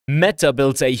Meta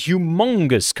builds a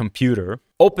humongous computer.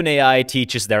 OpenAI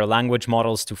teaches their language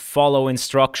models to follow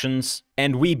instructions.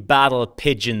 And we battle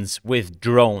pigeons with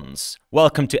drones.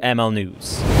 Welcome to ML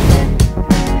News.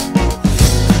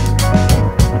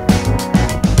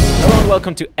 Hello and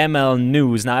welcome to ML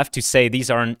News. Now I have to say these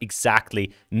aren't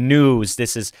exactly news.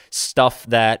 This is stuff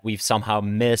that we've somehow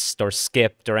missed or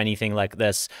skipped or anything like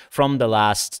this from the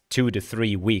last 2 to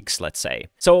 3 weeks, let's say.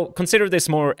 So consider this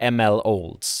more ML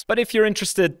olds. But if you're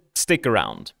interested, stick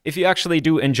around. If you actually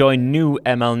do enjoy new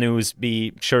ML news,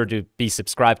 be sure to be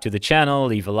subscribed to the channel,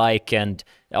 leave a like, and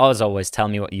as always, tell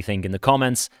me what you think in the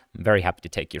comments. I'm very happy to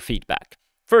take your feedback.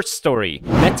 First story,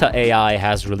 Meta AI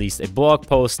has released a blog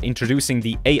post introducing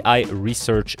the AI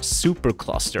Research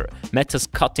Supercluster, Meta's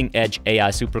cutting-edge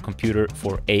AI supercomputer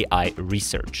for AI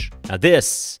research. Now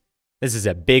this is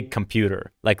a big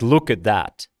computer. Like, look at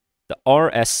that. The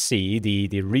RSC,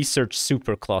 the Research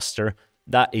Supercluster,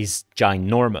 that is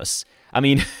ginormous. I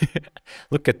mean,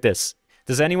 look at this.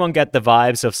 Does anyone get the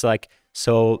vibes of like,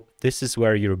 so this is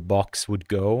where your box would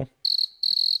go?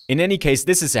 In any case,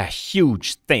 this is a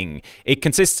huge thing. It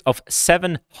consists of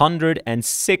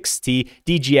 760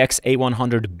 DGX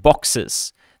A100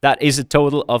 boxes. That is a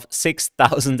total of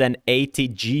 6,080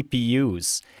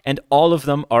 GPUs. And all of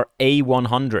them are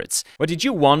A100s. But did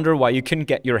you wonder why you couldn't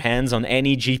get your hands on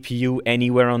any GPU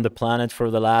anywhere on the planet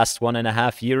for the last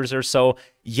 1.5 years or so?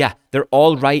 Yeah, they're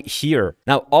all right here.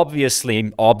 Now, obviously,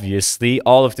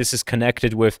 all of this is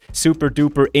connected with super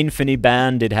duper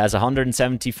InfiniBand. It has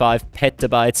 175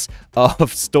 petabytes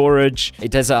of storage.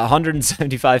 It has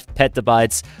 175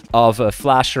 petabytes of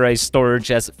flash array storage.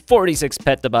 It has 46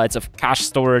 petabytes of cache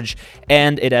storage.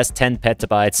 And it has 10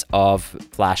 petabytes of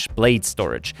flash blade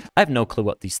storage. I have no clue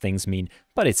what these things mean,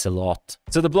 but it's a lot.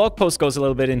 So the blog post goes a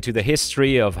little bit into the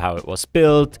history of how it was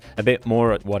built, a bit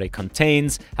more at what it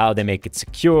contains, how they make it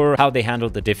secure, how they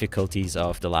handled the difficulties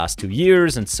of the last 2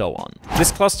 years, and so on.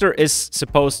 This cluster is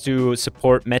supposed to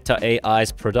support Meta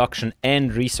AI's production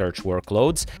and research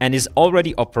workloads, and is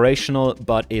already operational,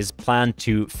 but is planned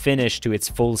to finish to its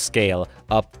full scale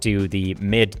up to the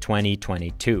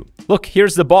mid-2022. Look,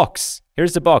 here's the box.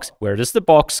 Here's the box. Where does the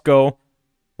box go?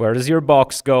 Where does your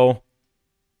box go?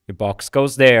 Your box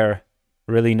goes there.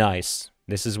 Really nice.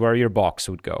 This is where your box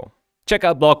would go. Check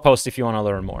out blog post if you want to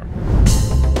learn more.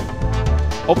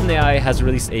 OpenAI has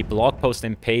released a blog post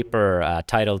and paper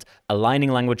titled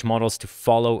Aligning Language Models to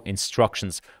Follow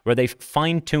Instructions, where they've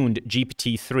fine-tuned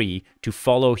GPT-3 to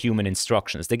follow human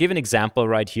instructions. They give an example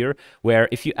right here, where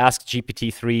if you ask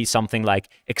GPT-3 something like,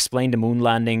 explain the moon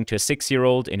landing to a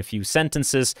 6-year-old in a few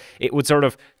sentences, it would sort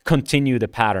of continue the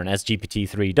pattern as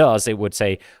GPT-3 does. It would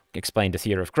say, explain the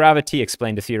theory of gravity,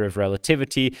 explain the theory of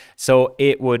relativity. So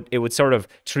it would sort of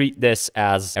treat this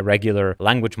as a regular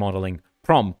language modeling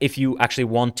prompt. If you actually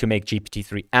want to make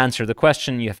GPT-3 answer the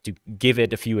question, you have to give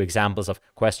it a few examples of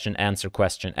question, answer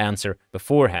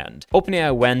beforehand.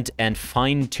 OpenAI went and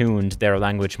fine-tuned their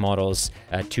language models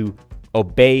to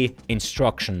obey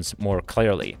instructions more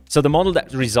clearly. So the model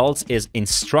that results is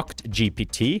Instruct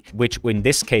GPT, which in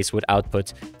this case would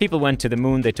output, people went to the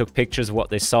moon, they took pictures of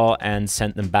what they saw and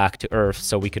sent them back to Earth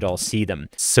so we could all see them.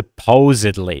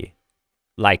 Supposedly.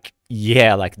 Like,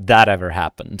 yeah, like that ever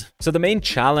happened. So the main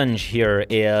challenge here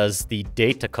is the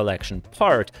data collection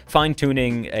part.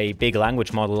 Fine-tuning a big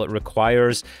language model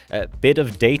requires a bit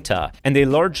of data, and they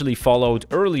largely followed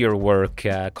earlier work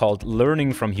called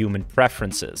learning from human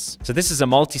preferences. So this is a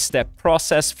multi-step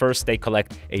process. First, they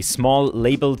collect a small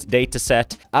labeled data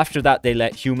set. After that, they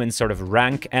let humans sort of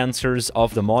rank answers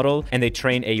of the model, and they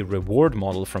train a reward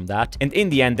model from that. And in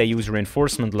the end, they use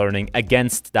reinforcement learning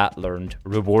against that learned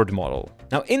reward model.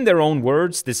 Now, in their own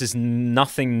words, this is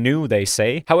nothing new, they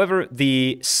say. However,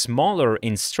 the smaller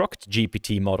Instruct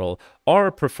GPT model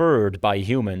are preferred by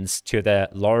humans to the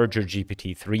larger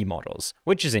GPT-3 models,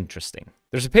 which is interesting.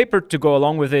 There's a paper to go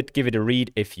along with it. Give it a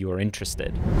read if you are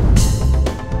interested.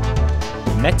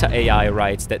 Meta AI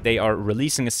writes that they are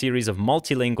releasing a series of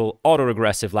multilingual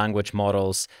autoregressive language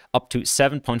models up to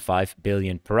 7.5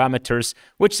 billion parameters,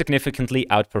 which significantly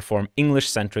outperform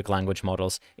English-centric language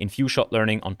models in few-shot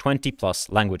learning on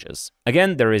 20+ languages.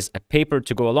 Again, there is a paper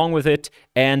to go along with it,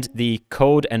 and the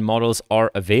code and models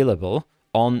are available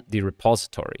on the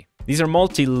repository. These are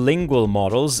multilingual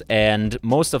models, and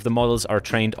most of the models are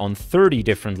trained on 30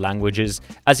 different languages.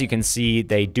 As you can see,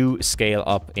 they do scale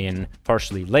up in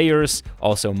partially layers,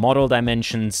 also model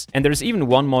dimensions, and there's even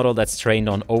one model that's trained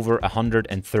on over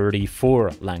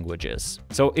 134 languages.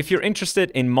 So if you're interested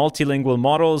in multilingual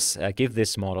models, give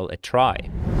this model a try.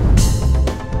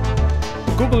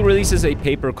 Google releases a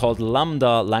paper called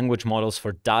LaMDA Language Models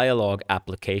for Dialogue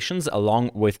Applications, along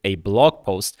with a blog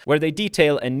post where they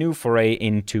detail a new foray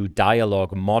into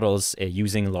dialogue models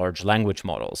using large language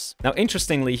models. Now,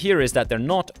 interestingly here is that they're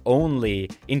not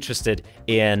only interested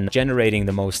in generating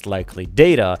the most likely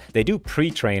data, they do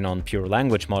pre-train on pure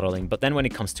language modeling, but then when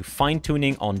it comes to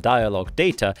fine-tuning on dialogue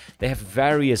data, they have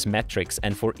various metrics,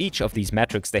 and for each of these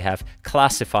metrics they have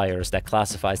classifiers that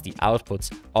classifies the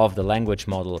outputs of the language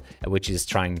model, which is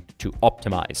trying to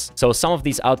optimize. So some of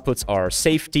these outputs are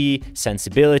safety,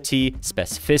 sensibility,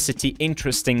 specificity,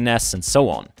 interestingness, and so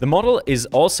on. The model is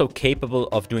also capable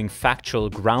of doing factual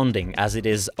grounding, as it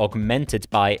is augmented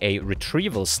by a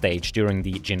retrieval stage during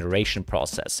the generation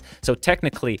process. So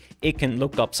technically, it can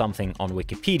look up something on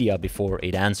Wikipedia before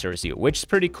it answers you, which is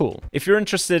pretty cool. If you're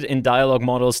interested in dialogue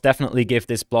models, definitely give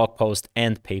this blog post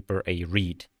and paper a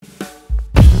read.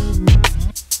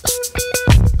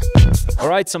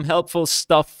 Alright, some helpful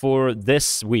stuff for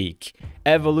this week.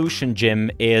 Evolution Gym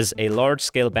is a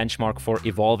large-scale benchmark for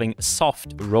evolving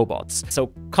soft robots.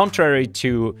 So contrary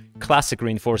to classic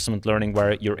reinforcement learning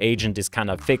where your agent is kind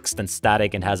of fixed and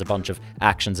static and has a bunch of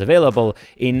actions available,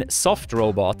 in soft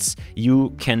robots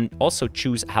you can also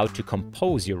choose how to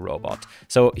compose your robot.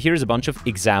 So here's a bunch of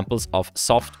examples of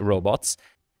soft robots.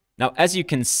 Now, as you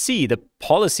can see, the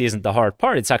policy isn't the hard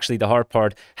part. It's actually the hard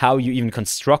part how you even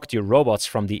construct your robots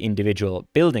from the individual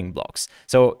building blocks.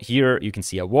 So here you can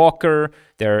see a walker,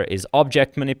 there is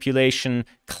object manipulation,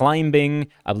 climbing.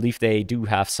 I believe they do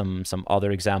have some other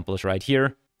examples right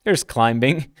here. There's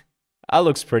climbing. That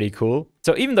looks pretty cool.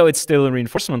 So even though it's still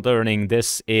reinforcement learning,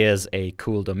 this is a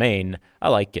cool domain. I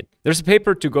like it. There's a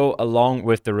paper to go along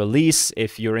with the release.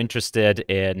 If you're interested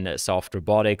in soft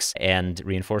robotics and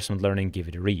reinforcement learning, give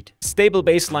it a read. Stable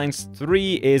Baselines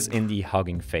 3 is in the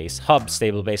Hugging Face Hub.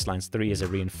 Stable Baselines 3 is a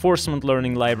reinforcement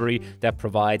learning library that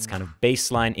provides kind of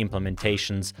baseline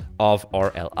implementations of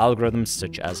RL algorithms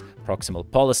such as proximal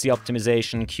policy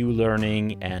optimization,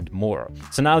 Q-learning, and more.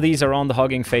 So now these are on the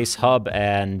Hugging Face Hub,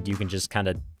 and you can just kind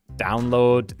of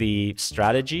download the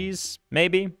strategies,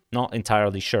 maybe? Not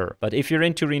entirely sure. But if you're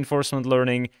into reinforcement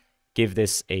learning, give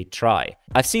this a try.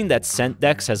 I've seen that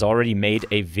Centdex has already made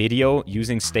a video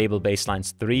using Stable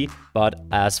Baselines 3, but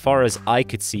as far as I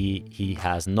could see, he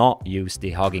has not used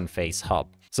the Hugging Face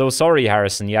Hub. So sorry,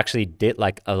 Harrison, you actually did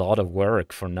like a lot of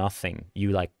work for nothing.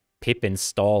 You like pip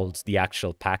installed the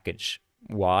actual package.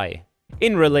 Why?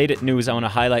 In related news, I want to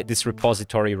highlight this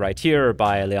repository right here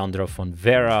by Leandro von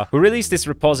Vera, who released this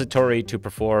repository to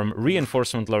perform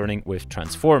reinforcement learning with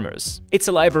transformers. It's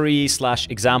a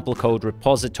library/example code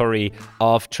repository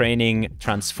of training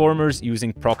transformers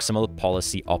using proximal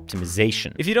policy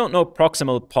optimization. If you don't know,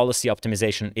 proximal policy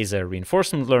optimization is a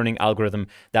reinforcement learning algorithm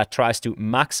that tries to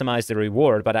maximize the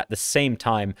reward, but at the same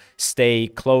time stay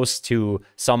close to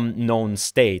some known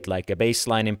state, like a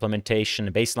baseline implementation,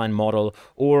 a baseline model,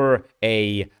 or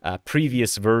a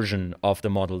previous version of the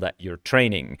model that you're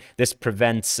training. This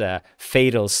prevents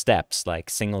fatal steps, like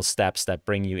single steps that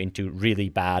bring you into really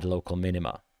bad local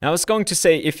minima. Now, I was going to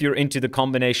say, if you're into the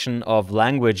combination of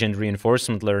language and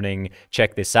reinforcement learning,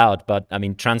 check this out. But I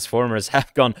mean, transformers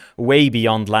have gone way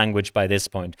beyond language by this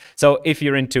point. So if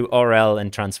you're into RL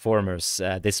and transformers,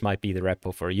 this might be the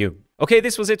repo for you. Okay,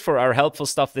 this was it for our helpful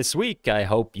stuff this week. I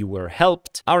hope you were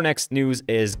helped. Our next news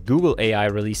is Google AI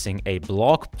releasing a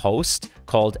blog post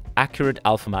called Accurate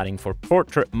Alpha Matting for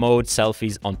Portrait Mode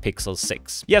Selfies on Pixel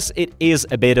 6. Yes, it is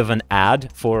a bit of an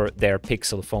ad for their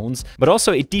Pixel phones, but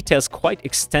also it details quite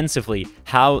extensively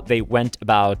how they went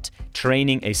about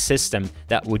training a system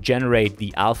that would generate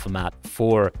the alpha mat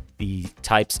for the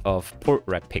types of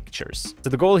portrait pictures. So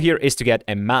the goal here is to get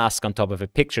a mask on top of a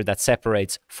picture that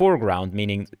separates foreground,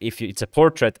 meaning if it's a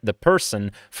portrait, the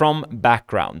person, from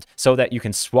background, so that you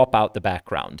can swap out the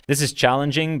background. This is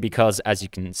challenging because, as you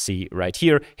can see right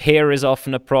here, hair is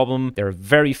often a problem. There are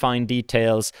very fine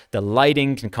details. The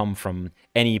lighting can come from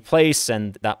any place,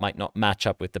 and that might not match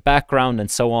up with the background, and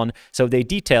so on. So they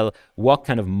detail what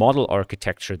kind of model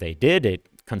architecture they did. It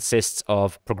consists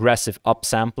of progressive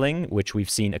upsampling, which we've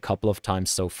seen a couple of times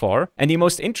so far. And the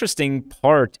most interesting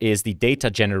part is the data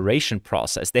generation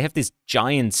process. They have this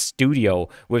giant studio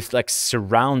with like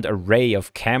surround array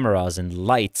of cameras and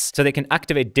lights, so they can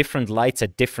activate different lights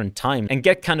at different times and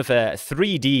get kind of a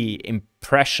 3D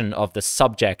impression of the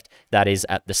subject that is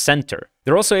at the center.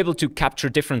 They're also able to capture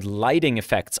different lighting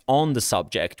effects on the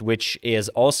subject, which is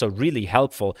also really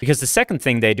helpful because the second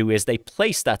thing they do is they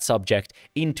place that subject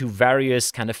into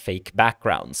various kind of fake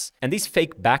backgrounds. And these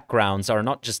fake backgrounds are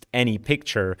not just any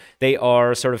picture, they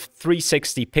are sort of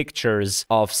 360 pictures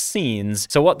of scenes.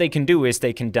 So what they can do is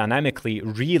they can dynamically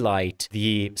relight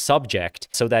the subject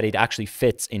so that it actually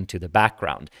fits into the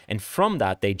background. And from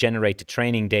that, they generate the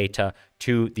training data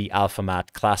to the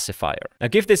AlphaMat classifier. Now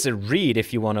give this a read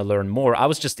if you want to learn more. I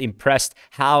was just impressed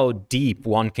how deep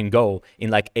one can go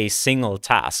in like a single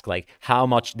task, like how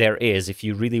much there is if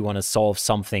you really want to solve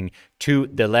something to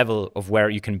the level of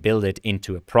where you can build it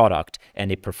into a product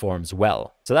and it performs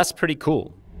well. So that's pretty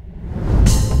cool.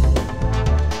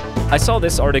 I saw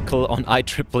this article on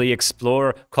IEEE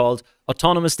Explorer called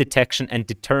Autonomous Detection and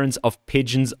Deterrence of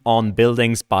Pigeons on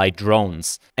Buildings by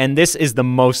Drones. And this is the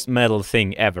most metal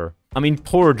thing ever. I mean,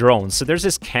 poor drones. So there's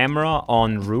this camera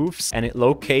on roofs and it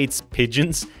locates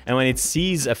pigeons. And when it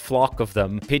sees a flock of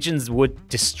them, pigeons would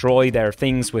destroy their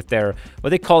things with their,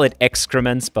 what they call it,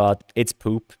 excrements, but it's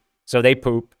poop. So they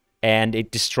poop and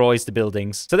it destroys the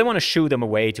buildings. So they want to shoo them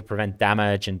away to prevent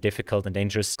damage and difficult and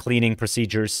dangerous cleaning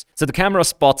procedures. So the camera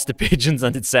spots the pigeons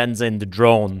and it sends in the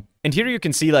drone. And here you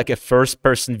can see like a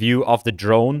first-person view of the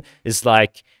drone is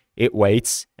like, it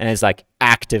waits and it's like,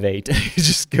 activate. It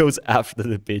just goes after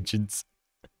the pigeons.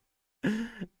 Oh,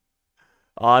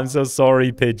 I'm so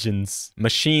sorry, pigeons.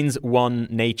 Machines 1,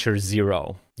 nature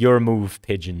 0. Your move,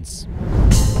 pigeons.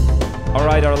 All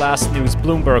right, our last news.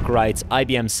 Bloomberg writes,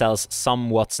 IBM sells some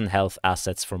Watson Health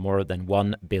assets for more than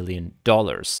 $1 billion.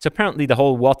 So apparently the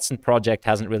whole Watson project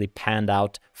hasn't really panned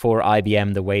out for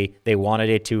IBM the way they wanted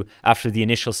it to. After the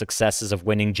initial successes of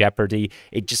winning Jeopardy,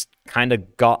 it just kind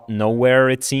of got nowhere,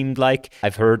 it seemed like.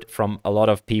 I've heard from a lot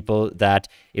of people that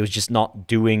it was just not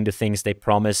doing the things they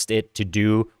promised it to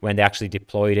do when they actually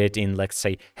deployed it in, let's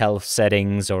say, health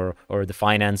settings or the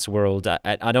finance world.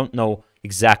 I don't know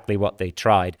exactly what they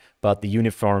tried, but the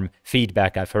uniform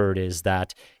feedback I've heard is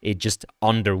that it just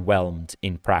underwhelmed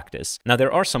in practice. Now,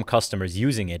 there are some customers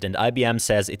using it, and IBM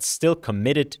says it's still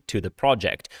committed to the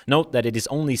project. Note that it is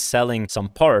only selling some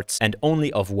parts and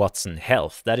only of Watson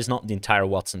Health. That is not the entire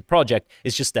Watson project,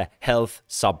 it's just a health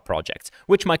sub-project,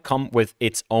 which might come with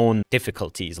its own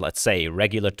difficulties, let's say,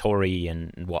 regulatory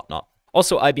and whatnot.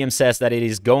 Also, IBM says that it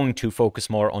is going to focus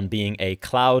more on being a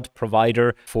cloud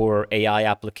provider for AI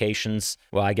applications.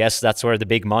 Well, I guess that's where the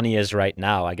big money is right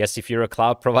now. I guess if you're a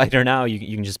cloud provider now, you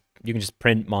can just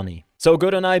print money. So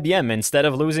good on IBM. Instead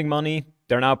of losing money,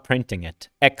 they're now printing it.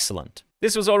 Excellent.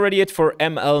 This was already it for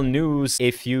ML News.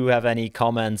 If you have any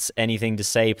comments, anything to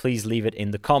say, please leave it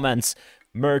in the comments.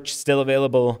 Merch still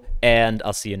available, and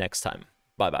I'll see you next time.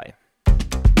 Bye-bye.